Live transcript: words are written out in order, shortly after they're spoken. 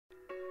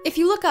If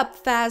you look up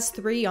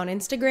Faz3 on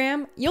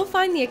Instagram, you'll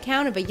find the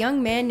account of a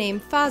young man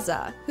named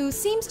Faza, who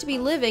seems to be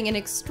living an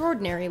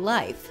extraordinary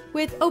life.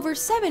 With over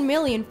 7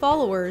 million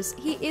followers,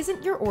 he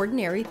isn't your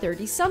ordinary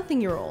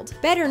 30-something-year-old.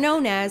 Better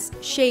known as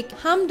Sheikh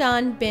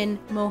Hamdan bin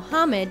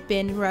Mohammed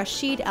bin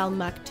Rashid Al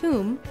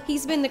Maktoum,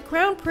 he's been the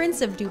Crown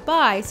Prince of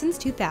Dubai since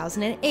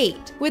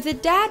 2008. With a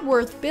dad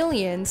worth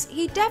billions,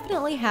 he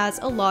definitely has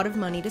a lot of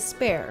money to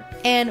spare.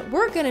 And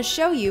we're gonna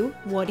show you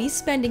what he's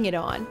spending it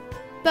on.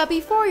 But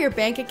before your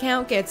bank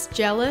account gets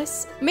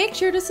jealous, make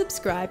sure to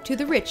subscribe to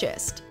The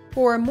Richest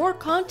for more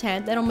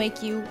content that'll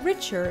make you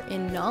richer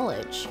in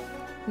knowledge.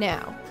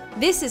 Now,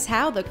 this is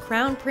how the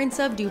Crown Prince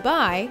of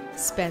Dubai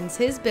spends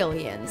his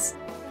billions.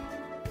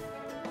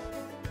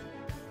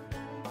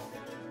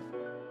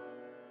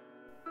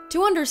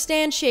 To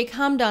understand Sheikh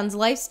Hamdan's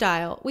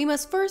lifestyle, we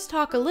must first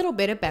talk a little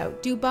bit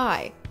about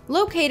Dubai.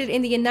 Located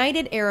in the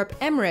United Arab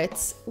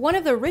Emirates, one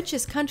of the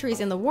richest countries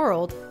in the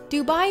world,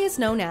 Dubai is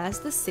known as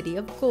the City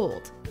of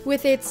Gold.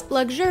 With its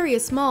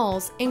luxurious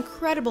malls,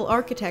 incredible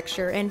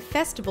architecture, and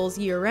festivals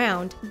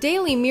year-round,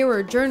 Daily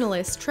Mirror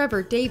journalist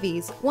Trevor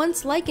Davies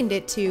once likened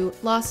it to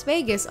Las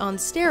Vegas on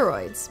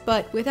steroids,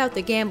 but without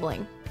the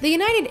gambling. The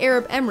United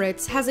Arab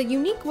Emirates has a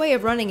unique way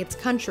of running its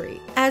country,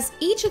 as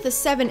each of the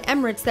 7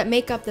 emirates that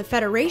make up the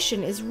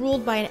federation is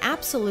ruled by an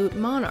absolute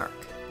monarch.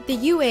 The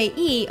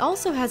UAE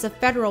also has a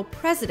federal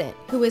president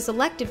who is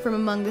elected from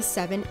among the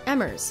 7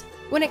 emirs.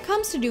 When it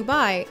comes to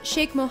Dubai,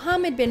 Sheikh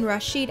Mohammed bin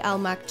Rashid Al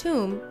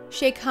Maktoum,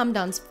 Sheikh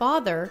Hamdan's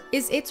father,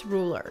 is its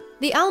ruler.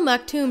 The Al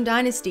Maktoum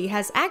dynasty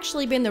has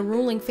actually been the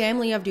ruling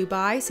family of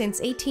Dubai since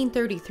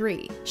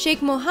 1833.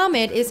 Sheikh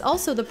Mohammed is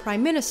also the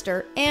prime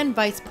minister and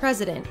vice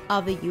president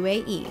of the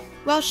UAE.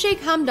 While Sheikh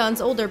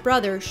Hamdan's older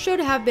brother should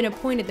have been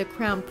appointed the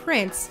crown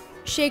prince,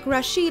 Sheikh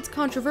Rashid's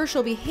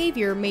controversial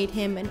behavior made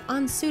him an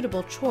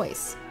unsuitable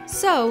choice.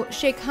 So,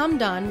 Sheikh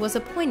Hamdan was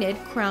appointed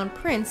Crown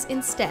Prince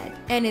instead,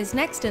 and is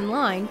next in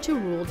line to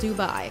rule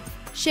Dubai.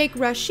 Sheikh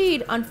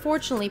Rashid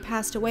unfortunately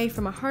passed away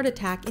from a heart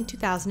attack in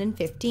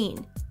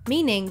 2015,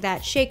 meaning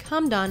that Sheikh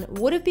Hamdan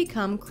would have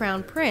become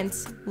Crown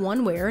Prince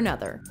one way or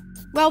another.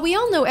 While we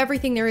all know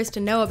everything there is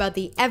to know about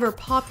the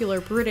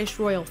ever-popular British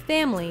royal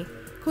family,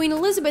 Queen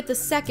Elizabeth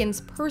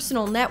II's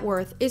personal net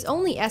worth is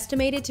only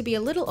estimated to be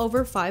a little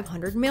over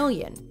 500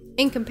 million.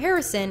 In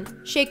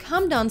comparison, Sheikh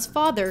Hamdan's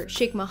father,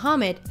 Sheikh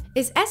Mohammed,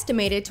 is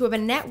estimated to have a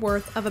net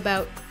worth of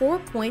about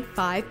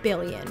 4.5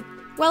 billion.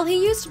 While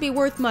he used to be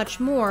worth much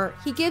more,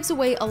 he gives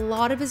away a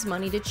lot of his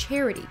money to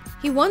charity.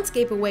 He once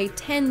gave away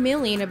 10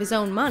 million of his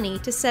own money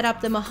to set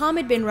up the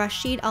Mohammed bin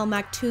Rashid Al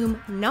Maktoum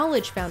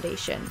Knowledge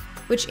Foundation,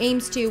 which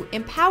aims to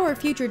empower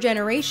future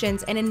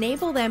generations and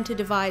enable them to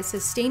devise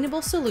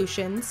sustainable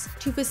solutions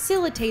to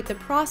facilitate the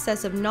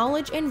process of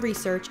knowledge and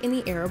research in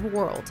the Arab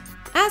world.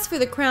 As for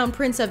the Crown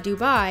Prince of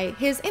Dubai,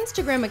 his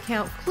Instagram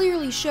account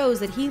clearly shows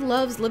that he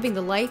loves living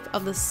the life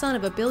of the son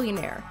of a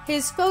billionaire.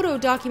 His photo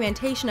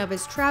documentation of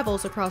his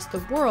travels across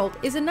the world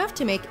is enough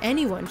to make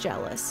anyone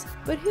jealous.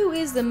 But who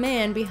is the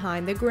man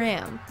behind the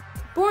gram?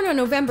 Born on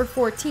November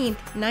 14,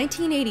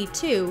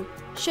 1982,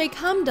 Sheikh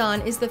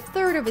Hamdan is the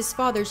third of his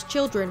father's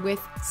children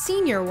with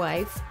senior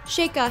wife,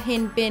 Sheikha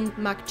Hind bin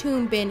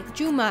Maktoum bin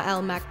Juma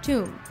Al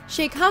Maktoum.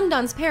 Sheikh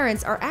Hamdan's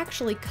parents are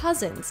actually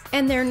cousins,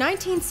 and their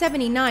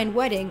 1979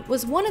 wedding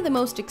was one of the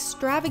most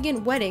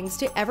extravagant weddings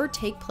to ever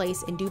take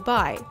place in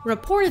Dubai,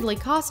 reportedly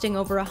costing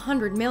over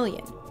 100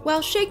 million.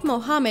 While Sheikh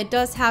Mohammed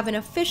does have an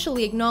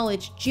officially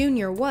acknowledged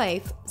junior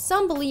wife,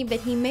 some believe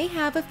that he may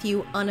have a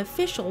few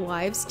unofficial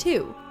wives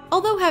too.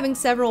 Although having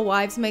several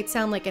wives might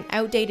sound like an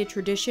outdated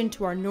tradition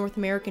to our North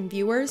American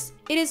viewers,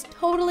 it is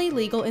totally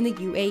legal in the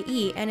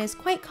UAE and is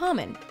quite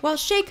common. While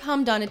Sheikh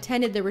Hamdan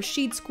attended the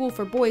Rashid School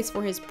for Boys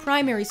for his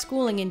primary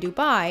schooling in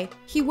Dubai,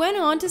 he went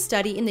on to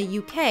study in the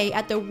UK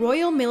at the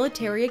Royal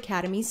Military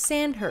Academy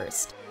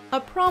Sandhurst, a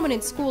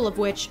prominent school of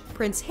which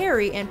Prince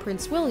Harry and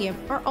Prince William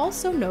are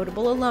also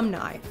notable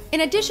alumni.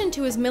 In addition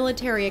to his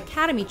military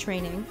academy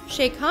training,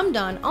 Sheikh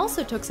Hamdan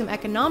also took some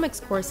economics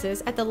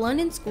courses at the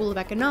London School of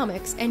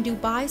Economics and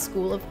Dubai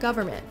School of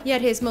Government.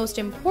 Yet his most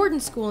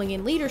important schooling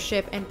in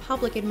leadership and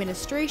public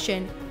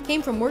administration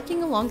came from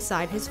working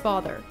alongside his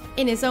father.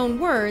 In his own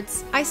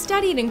words, "I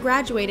studied and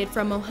graduated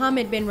from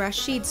Mohammed bin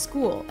Rashid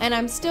School, and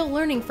I'm still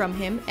learning from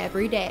him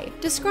every day."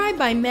 Described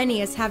by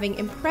many as having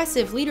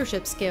impressive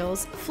leadership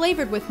skills,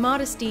 flavored with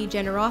modesty,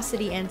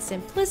 generosity, and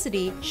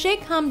simplicity,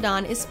 Sheikh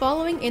Hamdan is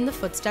following in the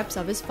footsteps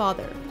of his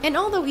father. And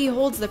although he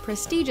holds the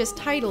prestigious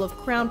title of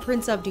Crown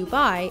Prince of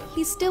Dubai,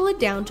 he's still a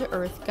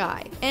down-to-earth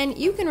guy. And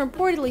you can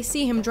reportedly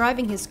see him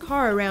driving his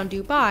car around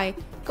Dubai,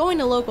 going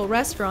to local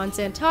restaurants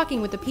and talking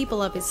with the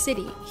people of his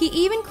city. He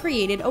even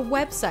created a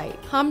website,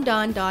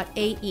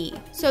 hamdan.ae,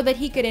 so that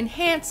he could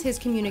enhance his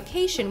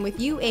communication with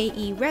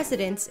UAE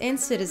residents and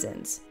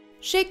citizens.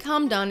 Sheikh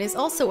Hamdan is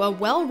also a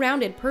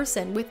well-rounded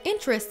person with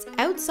interests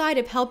outside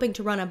of helping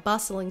to run a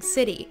bustling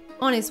city.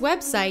 On his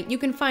website, you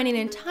can find an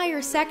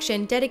entire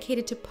section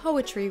dedicated to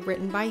poetry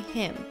written by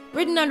him.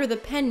 Written under the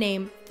pen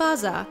name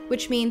Faza,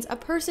 which means a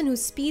person who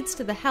speeds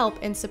to the help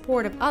and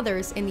support of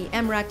others in the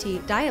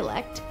Emirati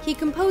dialect, he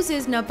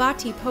composes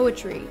Nabati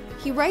poetry.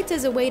 He writes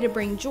as a way to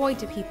bring joy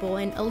to people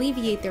and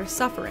alleviate their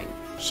suffering.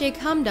 Sheikh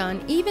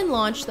Hamdan even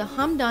launched the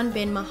Hamdan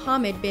bin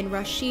Mohammed bin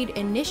Rashid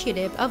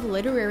Initiative of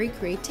Literary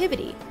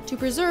Creativity to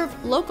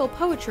preserve local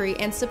poetry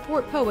and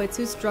support poets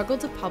who struggle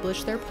to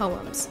publish their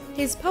poems.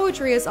 His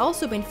poetry has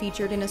also been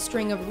featured in a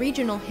string of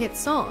regional hit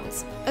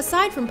songs.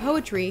 Aside from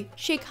poetry,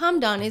 Sheikh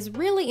Hamdan is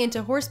really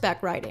into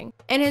horseback riding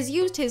and has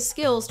used his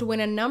skills to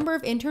win a number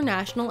of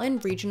international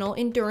and regional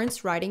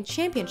endurance riding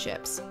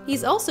championships.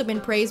 He's also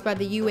been praised by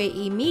the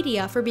UAE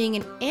media for being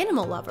an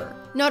animal lover.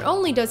 Not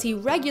only does he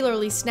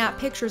regularly snap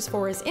pictures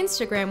for his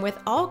Instagram with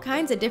all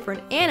kinds of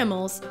different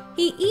animals,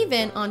 he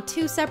even, on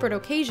 2 separate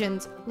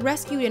occasions,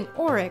 rescued an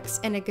oryx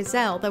and a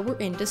gazelle that were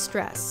in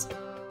distress.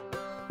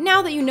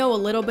 Now that you know a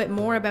little bit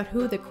more about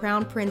who the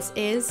Crown Prince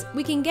is,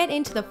 we can get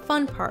into the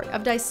fun part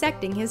of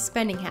dissecting his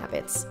spending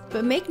habits.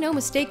 But make no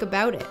mistake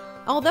about it,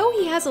 although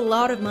he has a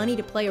lot of money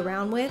to play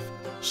around with,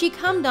 Sheikh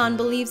Hamdan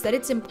believes that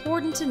it's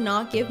important to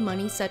not give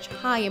money such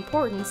high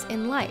importance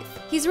in life.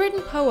 He's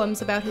written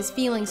poems about his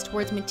feelings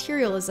towards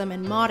materialism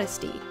and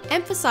modesty,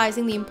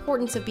 emphasizing the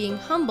importance of being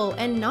humble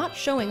and not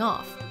showing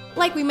off.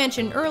 Like we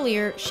mentioned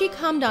earlier, Sheikh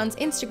Hamdan's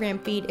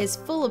Instagram feed is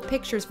full of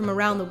pictures from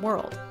around the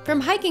world. From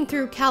hiking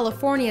through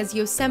California's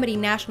Yosemite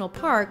National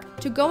Park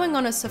to going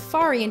on a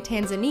safari in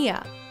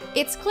Tanzania,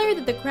 it's clear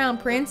that the Crown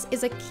Prince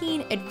is a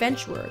keen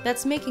adventurer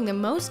that's making the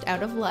most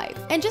out of life.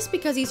 And just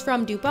because he's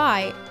from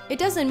Dubai, it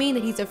doesn't mean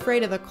that he's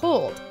afraid of the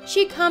cold.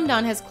 Sheikh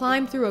Hamdan has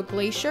climbed through a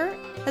glacier,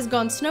 has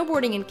gone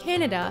snowboarding in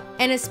Canada,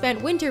 and has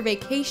spent winter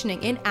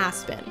vacationing in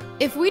Aspen.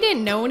 If we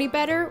didn't know any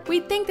better,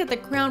 we'd think that the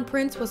Crown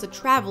Prince was a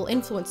travel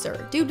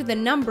influencer due to the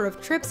number of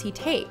trips he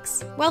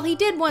takes. While he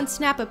did once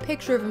snap a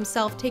picture of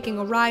himself taking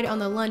a ride on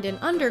the London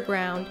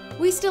Underground,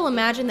 we still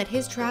imagine that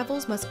his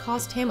travels must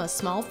cost him a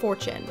small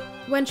fortune.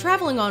 When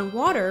traveling on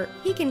water,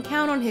 he can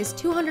count on his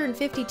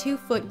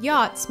 252-foot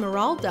yacht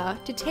Smeralda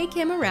to take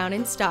him around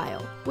in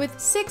style. With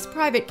 6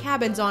 private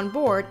cabins on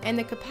board and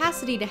the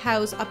capacity to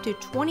house up to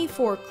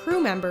 24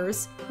 crew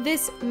members,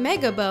 this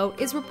mega boat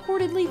is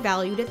reportedly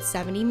valued at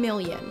 $70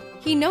 million.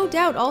 He no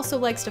doubt also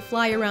likes to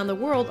fly around the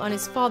world on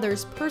his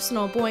father's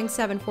personal Boeing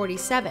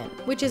 747,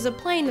 which is a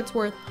plane that's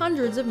worth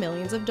hundreds of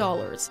millions of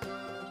dollars.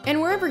 And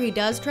wherever he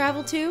does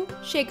travel to,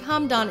 Sheikh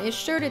Hamdan is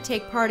sure to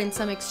take part in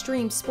some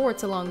extreme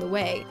sports along the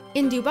way.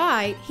 In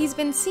Dubai, he's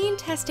been seen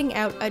testing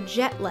out a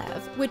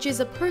Jetlev, which is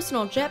a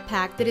personal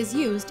jetpack that is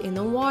used in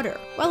the water.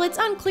 While it's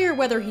unclear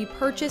whether he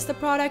purchased the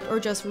product or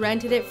just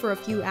rented it for a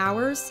few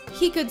hours,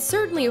 he could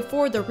certainly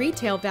afford the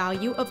retail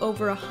value of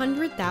over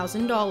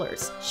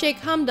 $100,000. Sheikh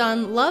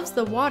Hamdan loves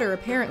the water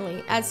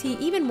apparently, as he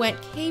even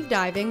went cave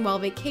diving while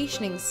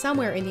vacationing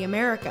somewhere in the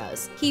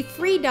Americas. He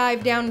free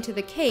dived down into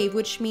the cave,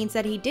 which means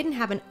that he didn't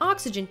have an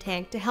oxygen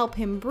tank to help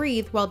him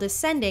breathe while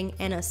descending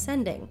and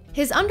ascending.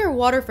 His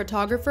underwater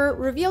photographer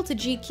revealed to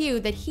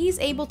GQ that he's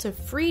able to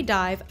free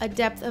dive a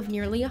depth of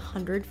nearly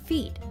 100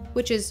 feet,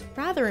 which is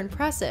rather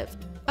impressive.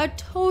 A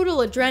total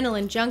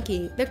adrenaline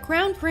junkie, the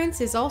Crown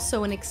Prince is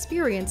also an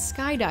experienced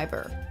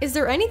skydiver. Is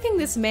there anything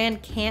this man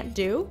can't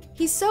do?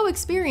 He's so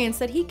experienced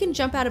that he can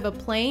jump out of a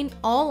plane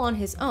all on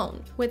his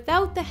own,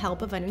 without the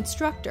help of an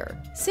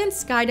instructor.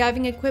 Since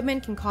skydiving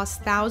equipment can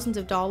cost thousands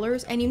of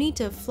dollars and you need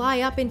to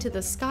fly up into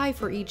the sky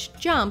for each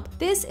jump,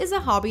 this is a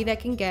hobby that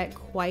can get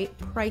quite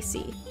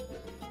pricey.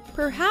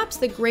 Perhaps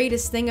the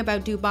greatest thing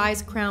about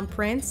Dubai's Crown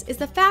Prince is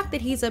the fact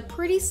that he's a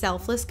pretty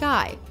selfless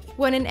guy.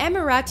 When an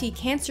Emirati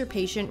cancer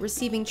patient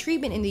receiving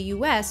treatment in the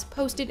US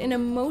posted an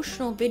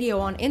emotional video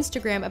on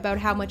Instagram about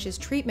how much his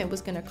treatment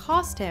was going to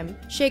cost him,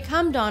 Sheikh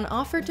Hamdan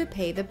offered to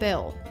pay the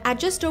bill. At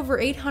just over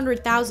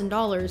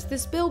 $800,000,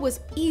 this bill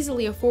was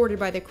easily afforded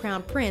by the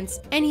Crown Prince,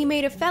 and he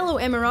made a fellow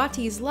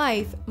Emirati's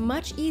life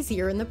much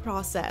easier in the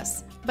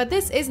process. But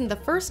this isn't the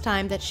first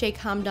time that Sheikh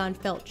Hamdan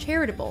felt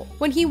charitable.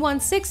 When he won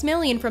 $6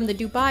 million from the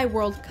Dubai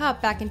World Cup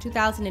back in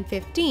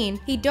 2015,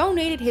 he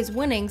donated his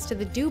winnings to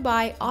the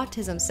Dubai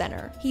Autism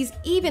Center. He's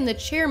even the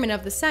chairman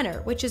of the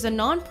center, which is a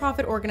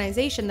non-profit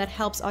organization that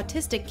helps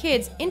autistic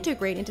kids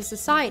integrate into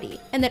society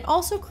and that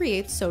also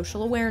creates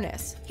social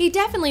awareness. He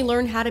definitely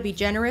learned how to be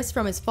generous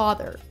from his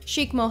father.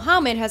 Sheikh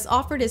Mohammed has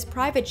offered his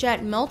private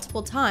jet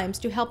multiple times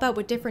to help out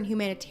with different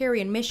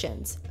humanitarian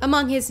missions,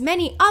 among his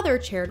many other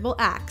charitable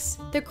acts.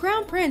 The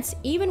Crown Prince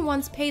even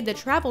once paid the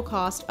travel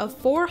cost of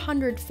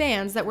 400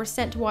 fans that were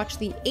sent to watch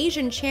the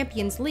Asian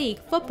Champions League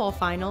football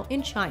final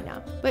in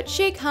China. But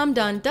Sheikh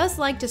Hamdan does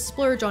like to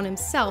splurge on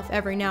himself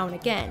every now and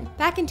again.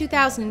 Back in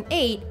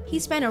 2008, he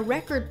spent a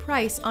record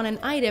price on an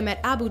item at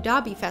Abu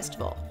Dhabi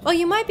Festival. While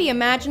you might be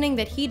imagining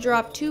that he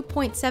dropped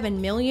 $2.7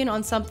 million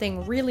on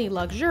something really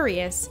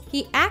luxurious,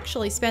 he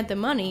actually spent the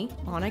money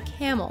on a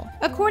camel.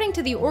 According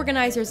to the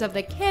organizers of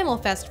the Camel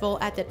Festival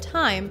at the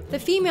time, the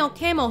female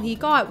camel he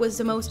got was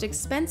the most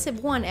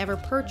expensive one ever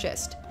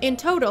purchased. In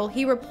total,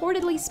 he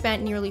reportedly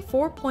spent nearly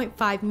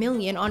 $4.5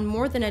 million on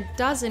more than a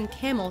dozen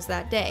camels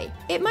that day.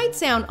 It might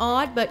sound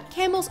odd, but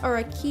camels are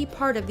a key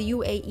part of the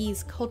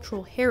UAE's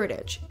cultural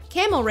heritage.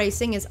 Camel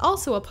racing is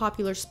also a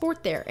popular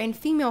sport there, and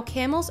female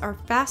camels are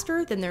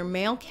faster than their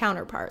male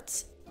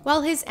counterparts.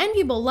 While his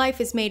enviable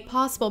life is made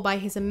possible by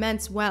his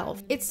immense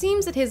wealth, it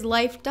seems that his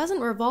life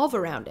doesn't revolve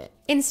around it.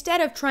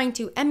 Instead of trying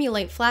to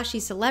emulate flashy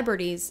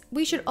celebrities,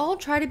 we should all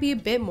try to be a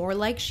bit more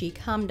like Sheikh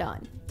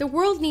Hamdan. The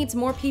world needs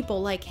more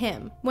people like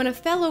him. When a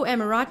fellow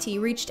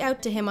Emirati reached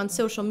out to him on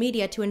social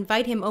media to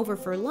invite him over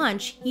for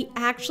lunch, he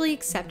actually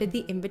accepted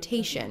the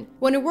invitation.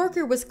 When a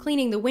worker was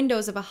cleaning the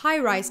windows of a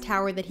high-rise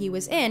tower that he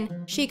was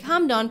in, Sheikh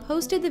Hamdan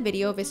posted the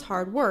video of his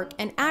hard work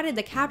and added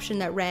the caption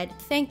that read,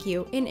 "Thank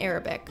you," in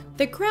Arabic.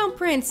 The Crown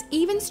Prince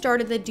even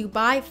started the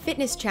Dubai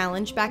Fitness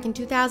Challenge back in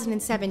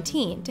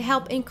 2017 to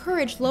help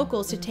encourage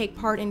locals to take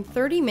part in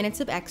 30 minutes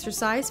of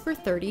exercise for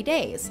 30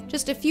 days.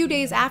 Just a few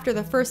days after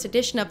the first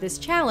edition of this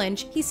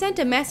challenge, he sent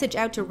a message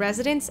out to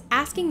residents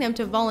asking them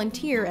to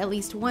volunteer at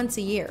least once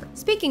a year.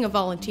 Speaking of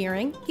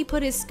volunteering, he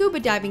put his scuba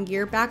diving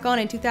gear back on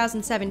in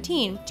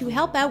 2017 to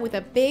help out with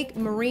a big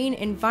marine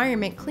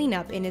environment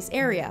cleanup in his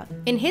area.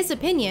 In his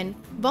opinion,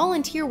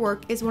 volunteer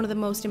work is one of the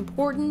most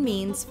important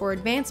means for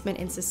advancement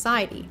in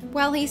society.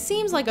 While he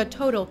seems like a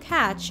total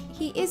catch,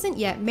 he isn't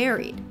yet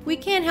married. We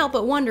can't help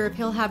but wonder if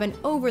he'll have an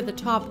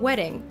over-the-top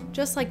wedding,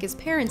 just like his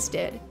parents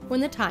did, when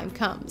the time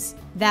comes.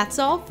 That's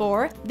all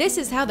for This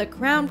Is How the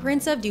Crown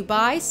Prince of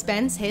Dubai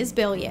Spends His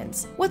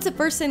Billions. What's the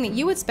first thing that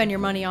you would spend your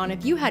money on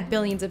if you had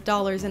billions of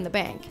dollars in the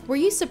bank? Were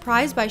you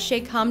surprised by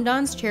Sheikh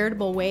Hamdan's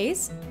charitable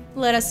ways?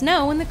 Let us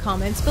know in the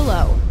comments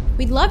below.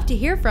 We'd love to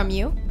hear from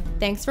you.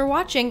 Thanks for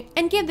watching,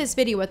 and give this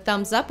video a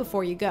thumbs up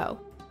before you go.